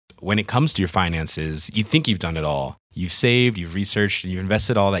When it comes to your finances, you think you've done it all. You've saved, you've researched, and you've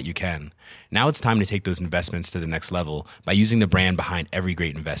invested all that you can. Now it's time to take those investments to the next level by using the brand behind every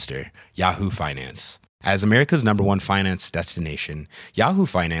great investor, Yahoo Finance. As America's #1 finance destination, Yahoo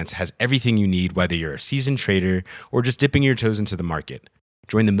Finance has everything you need, whether you're a seasoned trader or just dipping your toes into the market.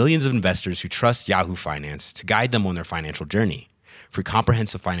 Join the millions of investors who trust Yahoo Finance to guide them on their financial journey. For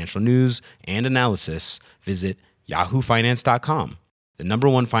comprehensive financial news and analysis, visit yahoofinance.com, the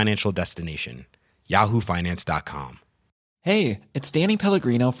 #1 financial destination, yahoofinance.com. Hey, it's Danny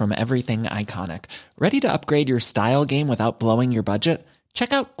Pellegrino from Everything Iconic. Ready to upgrade your style game without blowing your budget?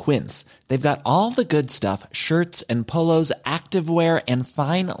 Check out Quince. They've got all the good stuff, shirts and polos, activewear, and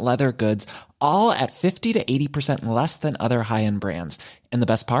fine leather goods, all at 50 to 80% less than other high-end brands. And the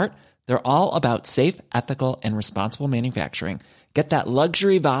best part? They're all about safe, ethical, and responsible manufacturing. Get that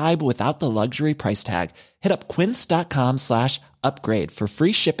luxury vibe without the luxury price tag. Hit up quince.com/upgrade for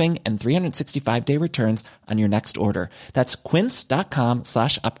free shipping and 365-day returns on your next order. That's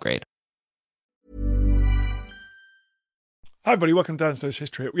quince.com/upgrade. Hi everybody, welcome to Downstairs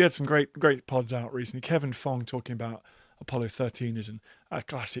History. We had some great pods out recently. Kevin Fong talking about Apollo 13 is a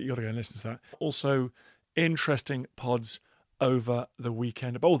classic. You got to go and listen to that. Also, interesting pods over the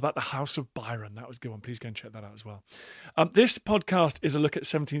weekend. About the House of Byron. That was a good one. Please go and check that out as well. This podcast is a look at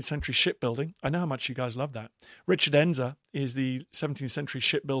 17th century shipbuilding. I know how much you guys love that. Richard Enzer is the 17th century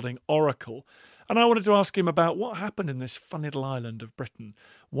shipbuilding oracle. And I wanted to ask him about what happened in this fun little island of Britain.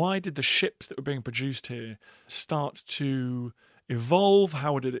 Why did the ships that were being produced here start to evolve?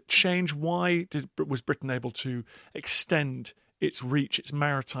 How did it change? Why was Britain able to extend its reach, its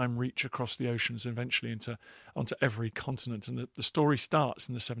maritime reach across the oceans and eventually onto every continent? And the story starts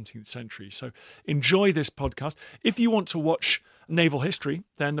in the 17th century. So enjoy this podcast. If you want to watch naval history,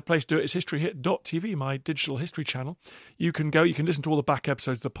 then the place to do it is historyhit.tv, my digital history channel. You can listen to all the back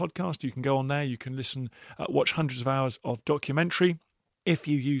episodes of the podcast. You can go on there. You can watch hundreds of hours of documentary. If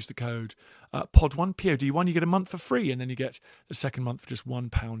you use the code POD1, POD1, you get a month for free, and then you get the second month for just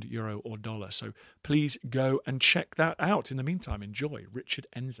 £1, euro, or dollar. So please go and check that out. In the meantime, enjoy Richard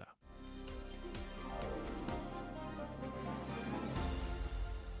Enzer.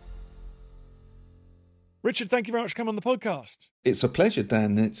 Richard, thank you very much for coming on the podcast. It's a pleasure,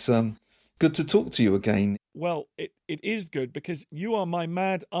 Dan. It's good to talk to you again. Well, it is good because you are my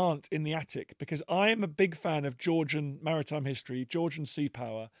mad aunt in the attic, because I am a big fan of Georgian maritime history, Georgian sea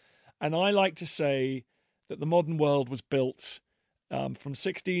power, and I like to say that the modern world was built from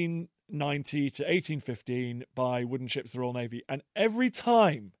 1690 to 1815 by wooden ships of the Royal Navy. And every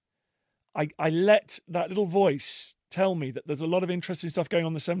time I let that little voice tell me that there's a lot of interesting stuff going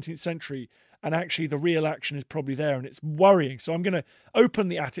on in the 17th century, and actually the real action is probably there, and it's worrying. So I'm going to open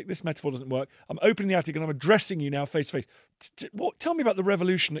the attic. This metaphor doesn't work. I'm opening the attic and I'm addressing you now face to face. Tell me about the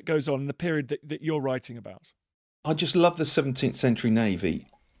revolution that goes on in the period that you're writing about. I just love the 17th century Navy.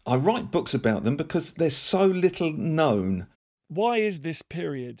 I write books about them because they're so little known. Why is this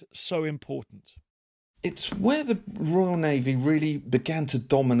period so important? It's where the Royal Navy really began to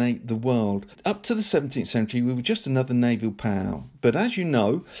dominate the world. Up to the 17th century, we were just another naval power. But as you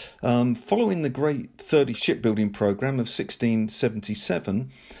know, following the great 30 shipbuilding programme of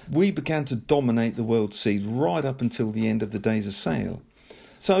 1677, we began to dominate the world seas right up until the end of the days of sail.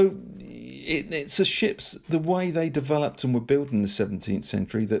 So it's the ships, the way they developed and were built in the 17th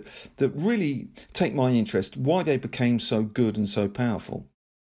century that really take my interest, why they became so good and so powerful.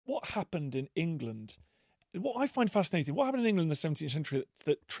 What happened in England? What I find fascinating, what happened in England in the 17th century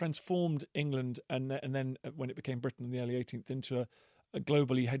that transformed England and then when it became Britain in the early 18th into a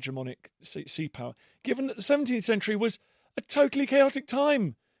globally hegemonic sea power, given that the 17th century was a totally chaotic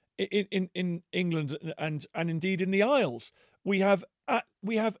time in England and indeed in the Isles. We have a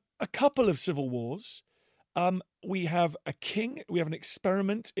couple of civil wars. We have a king. We have an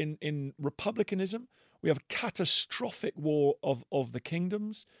experiment in republicanism. We have a catastrophic war of the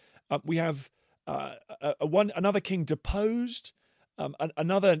kingdoms. We have another king deposed,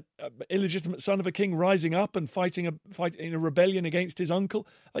 another illegitimate son of a king rising up and fighting in a rebellion against his uncle.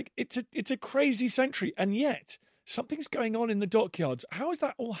 Like it's a crazy century, and yet something's going on in the dockyards. How is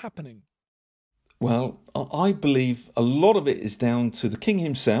that all happening? Well, I believe a lot of it is down to the king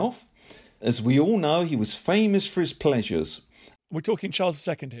himself. As we all know, he was famous for his pleasures. We're talking Charles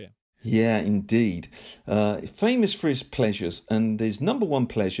II here. Yeah, indeed. Famous for his pleasures, and his number one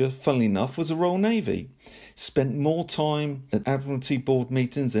pleasure, funnily enough, was the Royal Navy. Spent more time at Admiralty board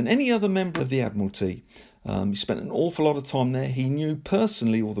meetings than any other member of the Admiralty. He spent an awful lot of time there. He knew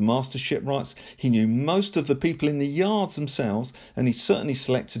personally all the master shipwrights. He knew most of the people in the yards themselves, and he certainly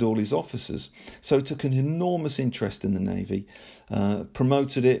selected all his officers. So he took an enormous interest in the Navy,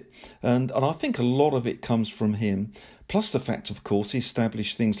 promoted it, and I think a lot of it comes from him. Plus the fact, of course, he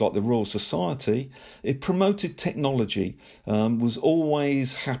established things like the Royal Society. It promoted technology, was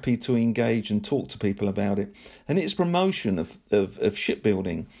always happy to engage and talk to people about it. And its promotion of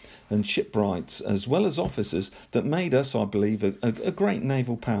shipbuilding and shipwrights, as well as officers, that made us, I believe, a great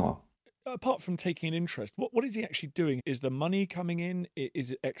naval power. Apart from taking an interest, what is he actually doing? Is the money coming in?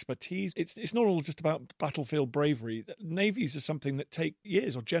 Is it expertise? It's not all just about battlefield bravery. Navies are something that take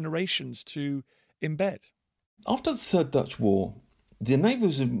years or generations to embed. After the Third Dutch War, the Navy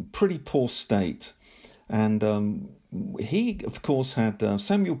was in pretty poor state. And he, of course, had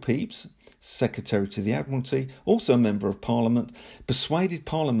Samuel Pepys, Secretary to the Admiralty, also a Member of Parliament, persuaded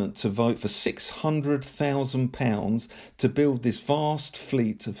Parliament to vote for £600,000 to build this vast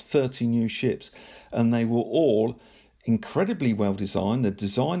fleet of 30 new ships. And they were all incredibly well designed. The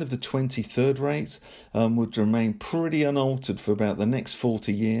design of the 23rd rates would remain pretty unaltered for about the next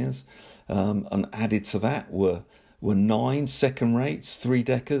 40 years. And added to that were 9 second rates,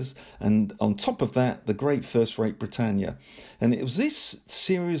 3-deckers, and on top of that, the great first rate Britannia. And it was this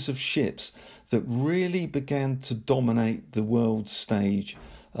series of ships that really began to dominate the world stage.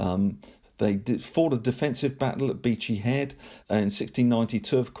 They fought a defensive battle at Beachy Head in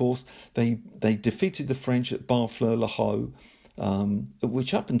 1692, of course. They defeated the French at Barfleur-le-Haut,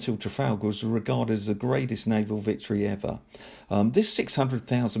 which up until Trafalgar was regarded as the greatest naval victory ever. This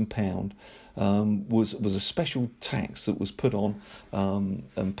 £600,000 was a special tax that was put on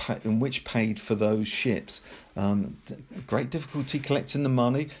and which paid for those ships. Great difficulty collecting the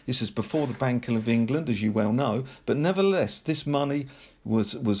money. This is before the Bank of England, as you well know, but nevertheless, this money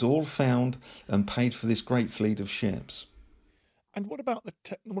was all found and paid for this great fleet of ships. And what about the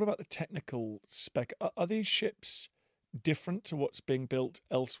technical spec? Are these ships different to what's being built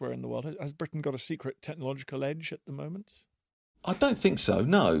elsewhere in the world? Has Britain got a secret technological edge at the moment? I don't think so,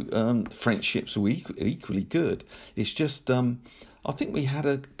 no. French ships were equally good. It's just, I think we had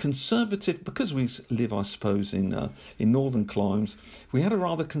a conservative, because we live, I suppose, in northern climes, we had a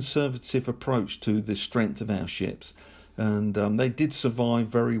rather conservative approach to the strength of our ships. And they did survive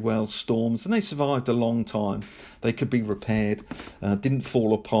very well storms, and they survived a long time. They could be repaired, didn't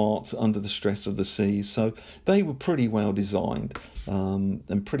fall apart under the stress of the seas. So they were pretty well designed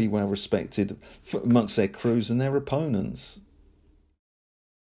and pretty well respected amongst their crews and their opponents.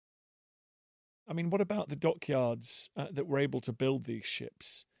 I mean, what about the dockyards that were able to build these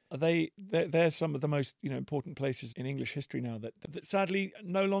ships? They're some of the most important places in English history now that sadly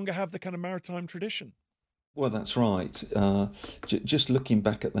no longer have the kind of maritime tradition. Well, that's right. Just looking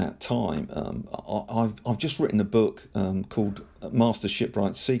back at that time, I've just written a book called Master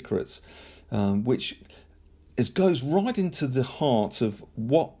Shipwright Secrets, which goes right into the heart of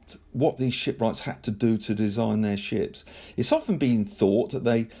what these shipwrights had to do to design their ships. It's often been thought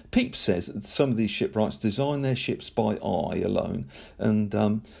that Pepys says that some of these shipwrights design their ships by eye alone,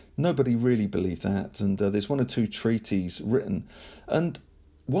 and nobody really believed that. And there's 1 or 2 treatises written. And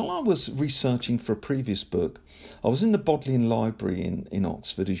while I was researching for a previous book, I was in the Bodleian Library in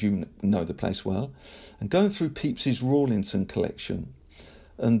Oxford, as you know the place well, and going through Pepys's Rawlinson collection.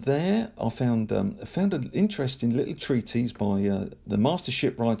 And there I found an interesting little treatise by the Master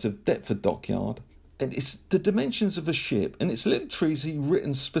Shipwright of Deptford Dockyard. And it's the dimensions of a ship, and it's a little treatise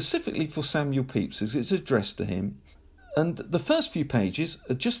written specifically for Samuel Pepys. It's addressed to him. And the first few pages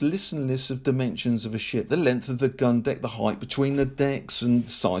are just lists of dimensions of a ship, the length of the gun deck, the height between the decks and the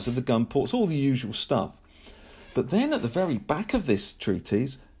size of the gun ports, all the usual stuff. But then at the very back of this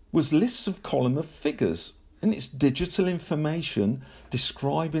treatise was lists of column of figures, and it's digital information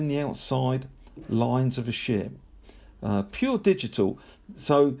describing the outside lines of a ship. Pure digital,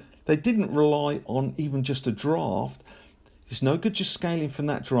 so they didn't rely on even just a draft. It's no good just scaling from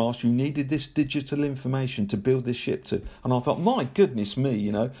that draft. You needed this digital information to build this ship to. And I thought, my goodness me,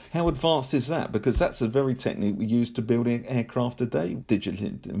 how advanced is that? Because that's the very technique we use to build aircraft today, digital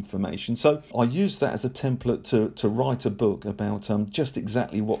information. So I used that as a template to write a book about just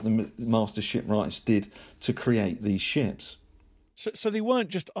exactly what the master shipwrights did to create these ships. So they weren't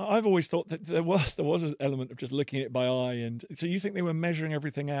just. I've always thought that there was an element of just looking at it by eye, and so you think they were measuring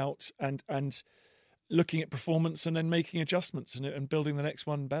everything out and looking at performance and then making adjustments and building the next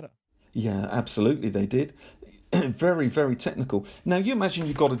one better. Yeah, absolutely, they did. Very, very technical. Now, you imagine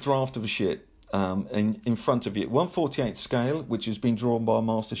you've got a draft of a ship in front of you, 1/48 scale, which has been drawn by a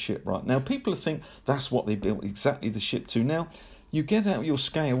master shipwright. Now, people think that's what they built exactly the ship to. Now, You get out your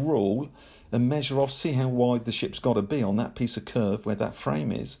scale rule and measure off, see how wide the ship's got to be on that piece of curve where that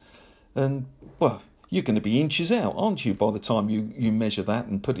frame is. And, well, you're going to be inches out, aren't you, by the time you measure that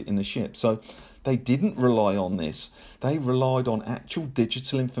and put it in the ship. So they didn't rely on this. They relied on actual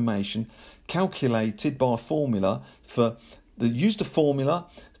digital information calculated by a formula they used a formula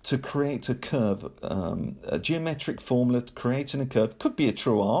to create a curve, a geometric formula to creating a curve. Could be a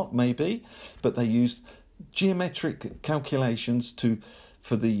true arc, maybe, but they used geometric calculations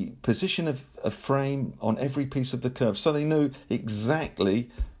for the position of a frame on every piece of the curve. So they knew exactly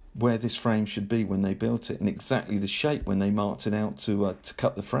where this frame should be when they built it, and exactly the shape when they marked it out to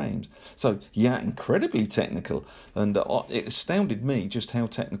cut the frames. So, yeah, incredibly technical, and it astounded me just how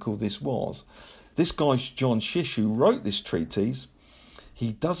technical this was. This guy, John Shish, who wrote this treatise,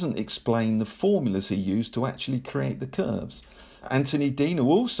 he doesn't explain the formulas he used to actually create the curves. Anthony Dean, who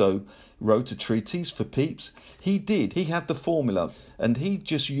also wrote a treatise for Pepys, he had the formula, and he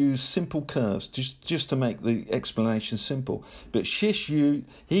just used simple curves just to make the explanation simple. But Shish,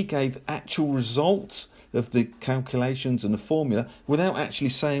 he gave actual results of the calculations and the formula without actually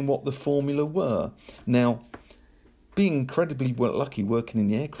saying what the formula were. Now, being incredibly lucky working in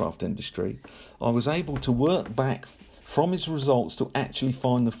the aircraft industry, I was able to work back from his results to actually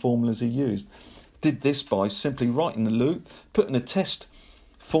find the formulas he used. Did this by simply writing the loop, putting a test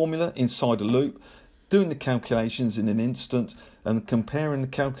formula inside a loop, doing the calculations in an instant, and comparing the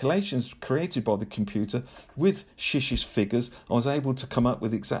calculations created by the computer with Shish's figures. I was able to come up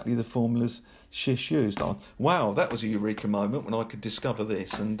with exactly the formulas Shish used. Wow, that was a eureka moment when I could discover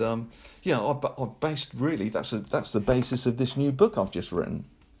this. And I based really that's the basis of this new book I've just written.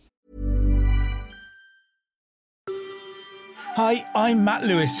 Hi, I'm Matt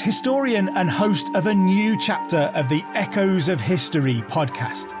Lewis, historian and host of a new chapter of the Echoes of History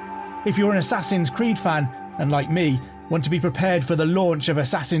podcast. If you're an Assassin's Creed fan, and like me, want to be prepared for the launch of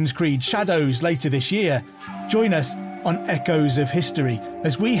Assassin's Creed Shadows later this year, join us on Echoes of History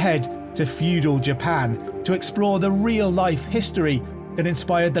as we head to feudal Japan to explore the real-life history that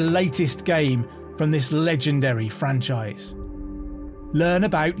inspired the latest game from this legendary franchise. Learn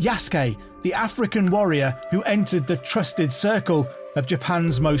about Yasuke, the African warrior who entered the trusted circle of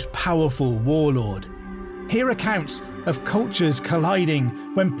Japan's most powerful warlord. Hear accounts of cultures colliding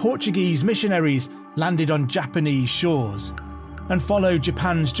when Portuguese missionaries landed on Japanese shores, and follow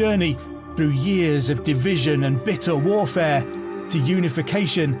Japan's journey through years of division and bitter warfare to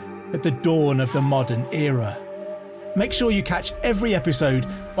unification at the dawn of the modern era. Make sure you catch every episode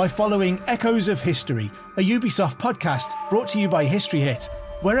by following Echoes of History, a Ubisoft podcast brought to you by History Hit,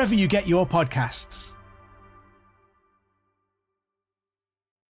 wherever you get your podcasts.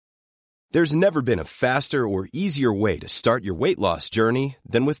 There's never been a faster or easier way to start your weight loss journey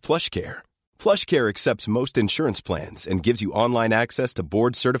than with PlushCare. PlushCare accepts most insurance plans and gives you online access to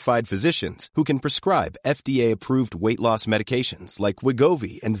board-certified physicians who can prescribe FDA-approved weight loss medications like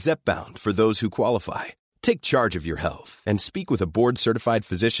Wegovy and Zepbound for those who qualify. Take charge of your health and speak with a board-certified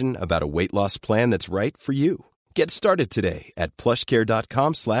physician about a weight loss plan that's right for you. Get started today at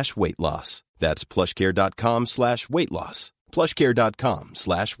plushcare.com/weight loss. That's plushcare.com/weight loss.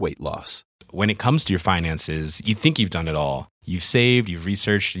 plushcare.com/weight loss. When it comes to your finances, you think you've done it all. You've saved, you've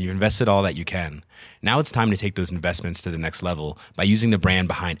researched, and you've invested all that you can. Now it's time to take those investments to the next level by using the brand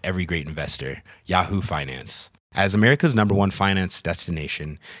behind every great investor, Yahoo Finance. As America's #1 finance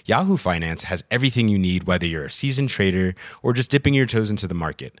destination, Yahoo Finance has everything you need, whether you're a seasoned trader or just dipping your toes into the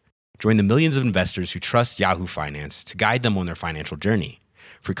market. Join the millions of investors who trust Yahoo Finance to guide them on their financial journey.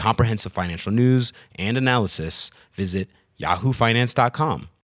 For comprehensive financial news and analysis, visit yahoofinance.com,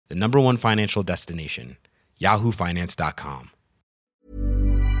 the #1 financial destination, yahoofinance.com.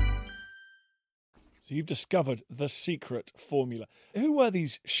 So you've discovered the secret formula. Who were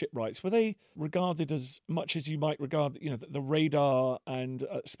these shipwrights? Were they regarded as much as you might regard, the radar and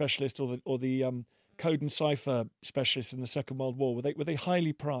specialist or the code and cipher specialists in the Second World War? Were they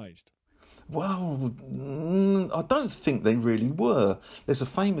highly prized? Well, I don't think they really were. There's a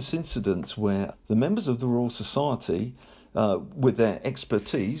famous incident where the members of the Royal Society, with their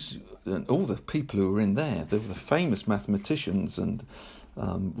expertise, and all the people who were in there, they were the famous mathematicians, and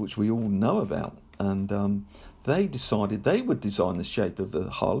which we all know about. And they decided they would design the shape of the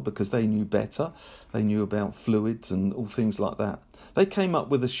hull because they knew better. They knew about fluids and all things like that. They came up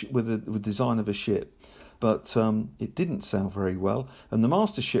with a design of a ship, but it didn't sound very well. And the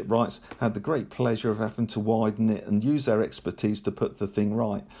master shipwrights had the great pleasure of having to widen it and use their expertise to put the thing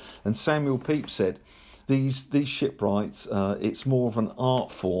right. And Samuel Pepys said, these shipwrights, it's more of an art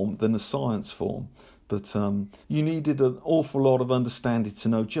form than a science form. But you needed an awful lot of understanding to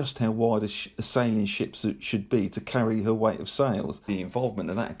know just how wide a sailing ship should be to carry her weight of sails. The involvement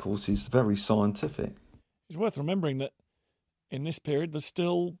of that, of course, is very scientific. It's worth remembering that in this period there's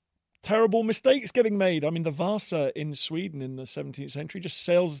still terrible mistakes getting made. I mean, the Vasa in Sweden in the 17th century just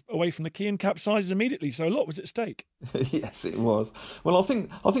sails away from the quay and capsizes immediately, so a lot was at stake. Yes, it was. Well, I think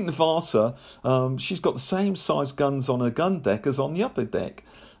the Vasa, she's got the same size guns on her gun deck as on the upper deck.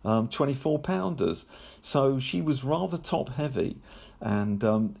 24-pounders. So she was rather top-heavy.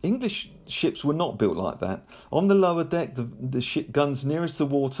 And English ships were not built like that. On the lower deck, the ship guns nearest the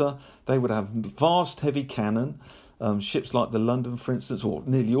water, they would have vast, heavy cannon. Ships like the London, for instance, or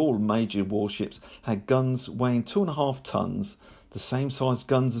nearly all major warships, had guns weighing 2.5 tons, the same size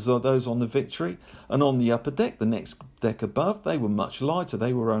guns as those on the Victory. And on the upper deck, the next deck above, they were much lighter.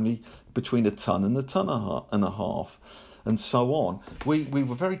 They were only between a ton and a ton and a half. And so on. We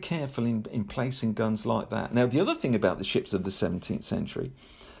were very careful in placing guns like that. Now, the other thing about the ships of the 17th century,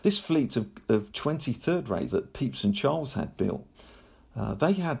 this fleet of 23rd rates that Pepys and Charles had built,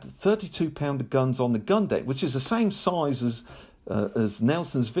 they had 32-pounder guns on the gun deck, which is the same size as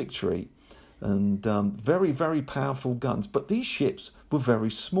Nelson's Victory, and very, very powerful guns. But these ships were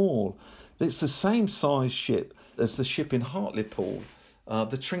very small. It's the same size ship as the ship in Hartlepool,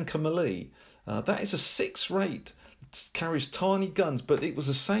 the Trincomalee. That is a 6-rate. Carries tiny guns, but it was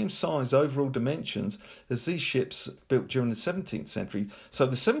the same size overall dimensions as these ships built during the 17th century. So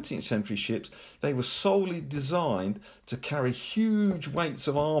the 17th century ships, they were solely designed to carry huge weights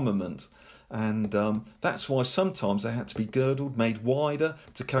of armament, and that's why sometimes they had to be girdled, made wider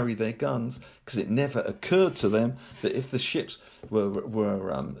to carry their guns, because it never occurred to them that if the ships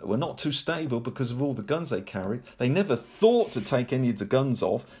were not too stable because of all the guns they carried, they never thought to take any of the guns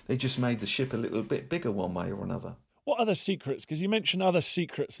off. They just made the ship a little bit bigger one way or another. What other secrets? Because you mentioned other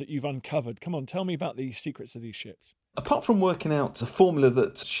secrets that you've uncovered. Come on, tell me about the secrets of these ships. Apart from working out a formula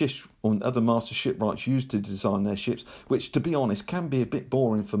that Schiff and other master shipwrights used to design their ships, which, to be honest, can be a bit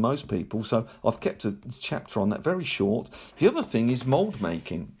boring for most people, so I've kept a chapter on that very short. The other thing is mould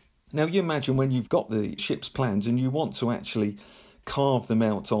making. Now, you imagine when you've got the ship's plans and you want to actually carve them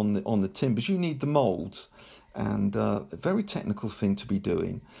out on the timbers, you need the moulds, and a very technical thing to be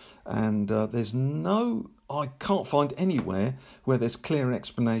doing. And I can't find anywhere where there's clear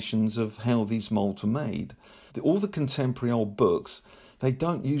explanations of how these moulds are made. All the contemporary old books, they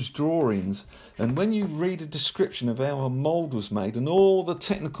don't use drawings. And when you read a description of how a mould was made and all the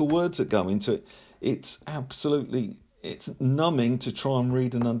technical words that go into it, it's numbing to try and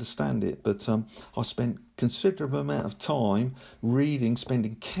read and understand it. But I spent considerable amount of time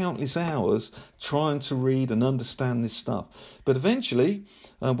spending countless hours trying to read and understand this stuff. But eventually,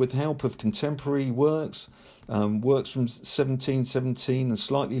 with the help of contemporary works from 1717 and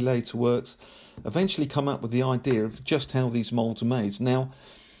slightly later works, eventually come up with the idea of just how these moulds are made. Now,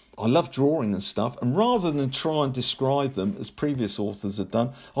 I love drawing and stuff, and rather than try and describe them as previous authors have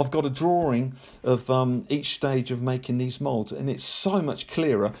done, I've got a drawing of each stage of making these moulds, and it's so much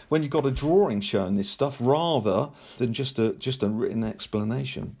clearer when you've got a drawing showing this stuff rather than just a written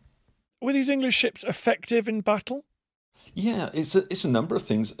explanation. Were these English ships effective in battle? Yeah, it's a number of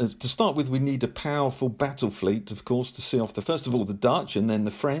things. To start with, we need a powerful battle fleet, of course, to see off first of all the Dutch and then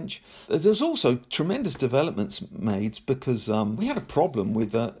the French. There's also tremendous developments made because we had a problem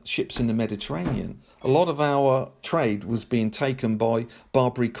with ships in the Mediterranean. A lot of our trade was being taken by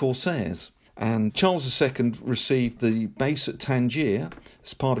Barbary corsairs. And Charles II received the base at Tangier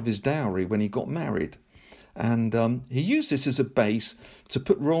as part of his dowry when he got married. And he used this as a base to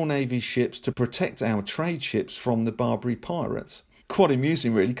put Royal Navy ships to protect our trade ships from the Barbary pirates. Quite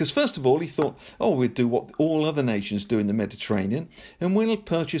amusing, really, because first of all he thought, we'd do what all other nations do in the Mediterranean, and we'll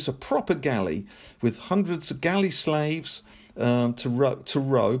purchase a proper galley with hundreds of galley slaves to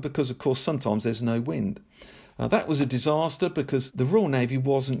row, because of course sometimes there's no wind. That was a disaster because the Royal Navy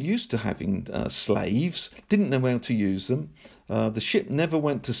wasn't used to having slaves, didn't know how to use them. The ship never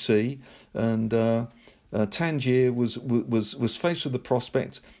went to sea, and Tangier was faced with the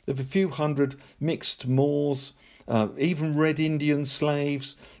prospect of a few hundred mixed Moors, even Red Indian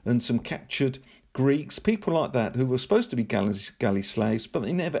slaves, and some captured Greeks, people like that who were supposed to be galley slaves, but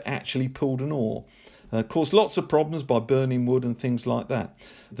they never actually pulled an oar. Caused lots of problems by burning wood and things like that.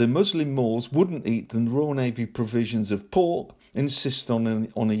 The Muslim Moors wouldn't eat the Royal Navy provisions of pork, insisted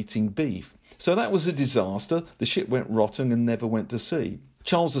on eating beef. So that was a disaster. The ship went rotten and never went to sea.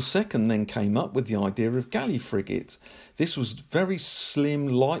 Charles II then came up with the idea of galley frigates. This was very slim,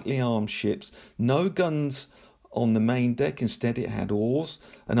 lightly armed ships, no guns on the main deck. Instead, it had oars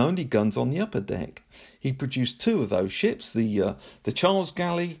and only guns on the upper deck. He produced 2 of those ships, the Charles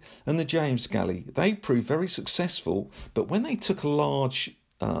Galley and the James Galley. They proved very successful, but when they took a large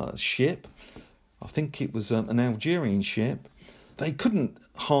ship, I think it was an Algerian ship, they couldn't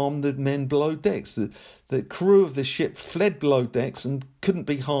harm the men below decks. The crew of the ship fled below decks and couldn't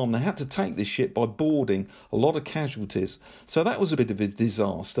be harmed. They had to take this ship by boarding, a lot of casualties. So that was a bit of a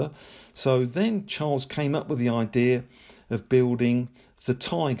disaster. So then Charles came up with the idea of building the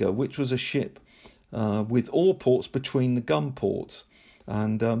Tiger, which was a ship with oar ports between the gun ports.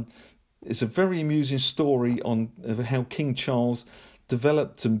 And it's a very amusing story of how King Charles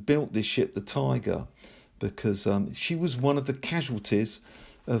developed and built this ship, the Tiger, because she was one of the casualties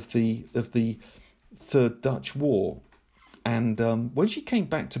of the Third Dutch War. And when she came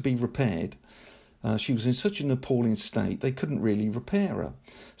back to be repaired, she was in such an appalling state they couldn't really repair her.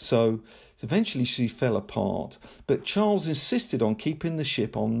 So eventually she fell apart, but Charles insisted on keeping the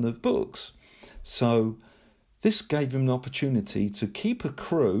ship on the books. So this gave him an opportunity to keep a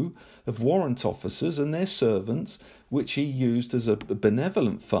crew of warrant officers and their servants, which he used as a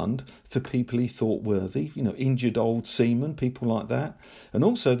benevolent fund for people he thought worthy, injured old seamen, people like that. And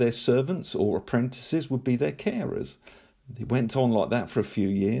also their servants or apprentices would be their carers. It went on like that for a few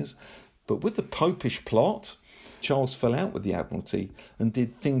years. But with the Popish plot, Charles fell out with the Admiralty and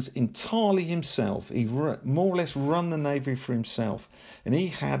did things entirely himself. He more or less run the Navy for himself. And he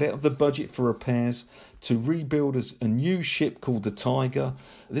had out of the budget for repairs to rebuild a new ship called the Tiger.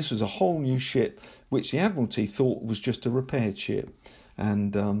 This was a whole new ship, which the Admiralty thought was just a repaired ship.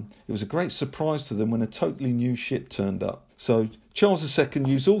 And it was a great surprise to them when a totally new ship turned up. So Charles II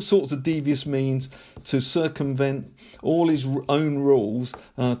used all sorts of devious means to circumvent all his own rules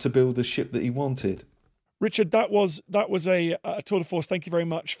to build the ship that he wanted. Richard, that was a tour de force. Thank you very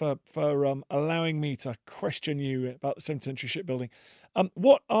much for allowing me to question you about the 17th century shipbuilding.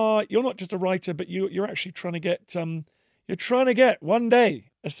 You're not just a writer, but you're actually trying to get one day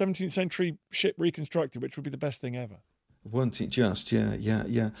a 17th century ship reconstructed, which would be the best thing ever. Weren't it just?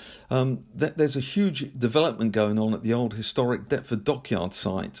 Yeah. There's a huge development going on at the old historic Deptford Dockyard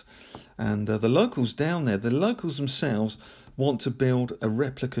site, and the locals down there, the locals themselves want to build a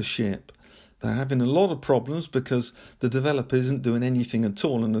replica ship. They're having a lot of problems because the developer isn't doing anything at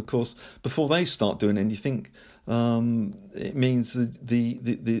all. And of course, before they start doing anything, it means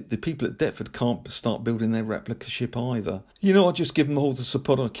the people at Deptford can't start building their replica ship either. I'll just give them all the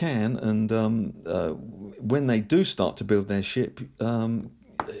support I can. And when they do start to build their ship,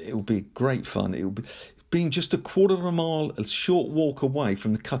 it will be great fun. It will be being just a quarter of a mile, a short walk away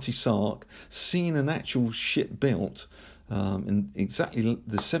from the Cutty Sark, seeing an actual ship built in exactly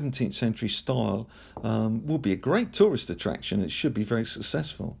the 17th century style will be a great tourist attraction. It should be very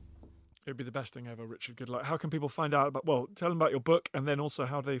successful. It would be the best thing ever, Richard. Good luck. How can people find out tell them about your book and then also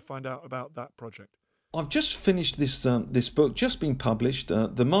how they find out about that project? I've just finished this book, just been published,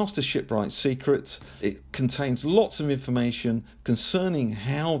 The Master Shipwright's Secrets. It contains lots of information concerning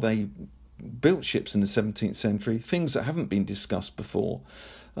how they built ships in the 17th century, things that haven't been discussed before.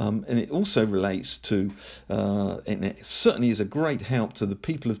 And it also relates to, and it certainly is a great help to the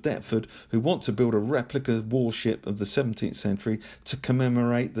people of Deptford who want to build a replica warship of the 17th century to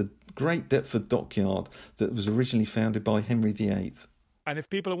commemorate the great Deptford Dockyard that was originally founded by Henry VIII. And if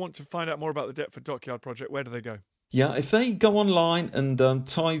people want to find out more about the Deptford Dockyard project, where do they go? Yeah, if they go online and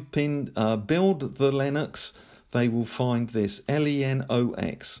type in Build the Lennox, they will find this,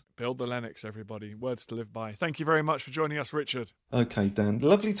 Lenox. Build the Lennox, everybody. Words to live by. Thank you very much for joining us, Richard. Okay, Dan.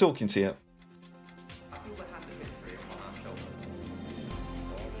 Lovely talking to you.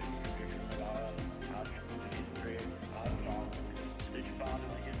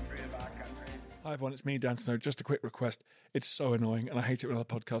 Hi everyone, it's me, Dan Snow. Just a quick request. It's so annoying and I hate it when other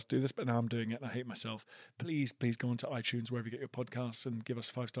podcasts do this, but now I'm doing it and I hate myself. Please go onto iTunes, wherever you get your podcasts, and give us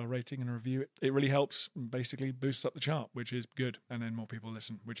a 5-star rating and a review. It really helps, basically boosts up the chart, which is good, and then more people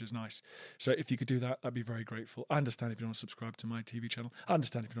listen, which is nice. So if you could do that, I'd be very grateful. I understand if you don't want to subscribe to my TV channel. I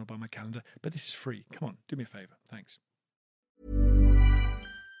understand if you don't buy my calendar, but this is free. Come on, do me a favour. Thanks.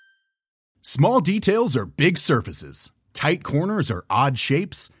 Small details are big surfaces. Tight corners are odd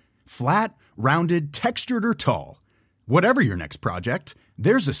shapes. Flat, rounded, textured, or tall. Whatever your next project,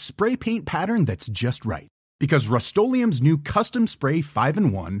 there's a spray paint pattern that's just right. Because Rust-Oleum's new Custom Spray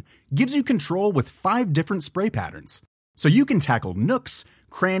 5-in-1 gives you control with 5 different spray patterns. So you can tackle nooks,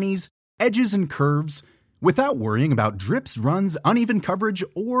 crannies, edges, and curves without worrying about drips, runs, uneven coverage,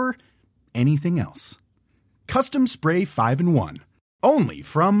 or anything else. Custom Spray 5-in-1. Only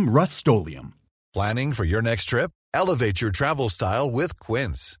from Rust-Oleum. Planning for your next trip? Elevate your travel style with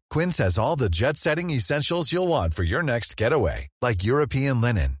Quince. Quince has all the jet-setting essentials you'll want for your next getaway, like European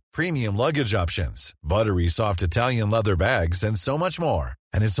linen, premium luggage options, buttery soft Italian leather bags, and so much more.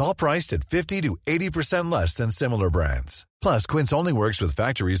 And it's all priced at 50 to 80% less than similar brands. Plus, Quince only works with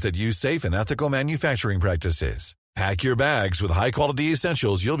factories that use safe and ethical manufacturing practices. Pack your bags with high-quality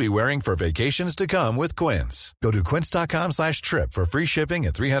essentials you'll be wearing for vacations to come with Quince. Go to quince.com/trip for free shipping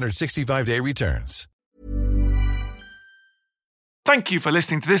and 365-day returns. Thank you for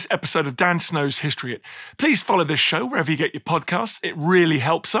listening to this episode of Dan Snow's History Hit. Please follow this show wherever you get your podcasts. It really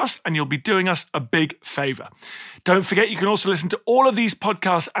helps us, and you'll be doing us a big favour. Don't forget, you can also listen to all of these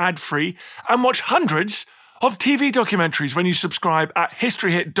podcasts ad-free and watch hundreds of TV documentaries when you subscribe at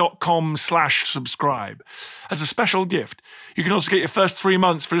historyhit.com/subscribe. As a special gift, you can also get your first 3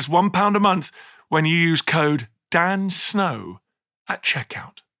 months for just £1 a month when you use code DANSNOW at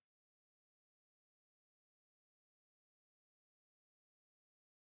checkout.